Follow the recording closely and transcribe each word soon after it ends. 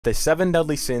The 7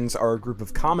 deadly sins are a group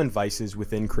of common vices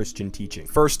within Christian teaching.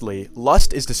 Firstly,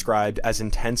 lust is described as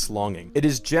intense longing. It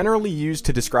is generally used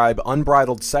to describe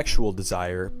unbridled sexual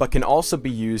desire, but can also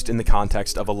be used in the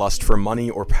context of a lust for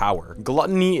money or power.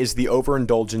 Gluttony is the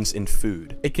overindulgence in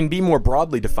food. It can be more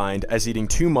broadly defined as eating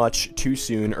too much, too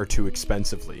soon, or too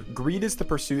expensively. Greed is the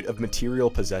pursuit of material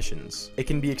possessions. It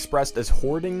can be expressed as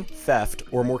hoarding, theft,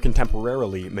 or more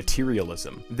contemporarily,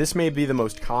 materialism. This may be the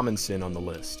most common sin on the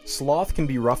list. Sloth can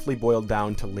be roughly boiled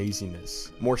down to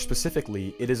laziness. More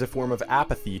specifically, it is a form of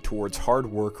apathy towards hard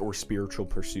work or spiritual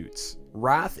pursuits.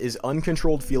 Wrath is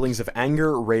uncontrolled feelings of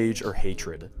anger, rage, or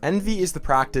hatred. Envy is the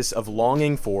practice of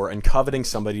longing for and coveting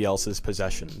somebody else's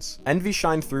possessions. Envy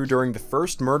shined through during the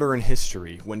first murder in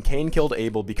history, when Cain killed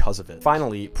Abel because of it.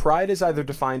 Finally, pride is either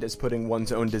defined as putting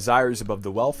one's own desires above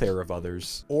the welfare of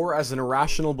others, or as an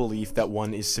irrational belief that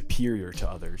one is superior to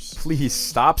others. Please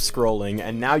stop scrolling,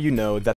 and now you know that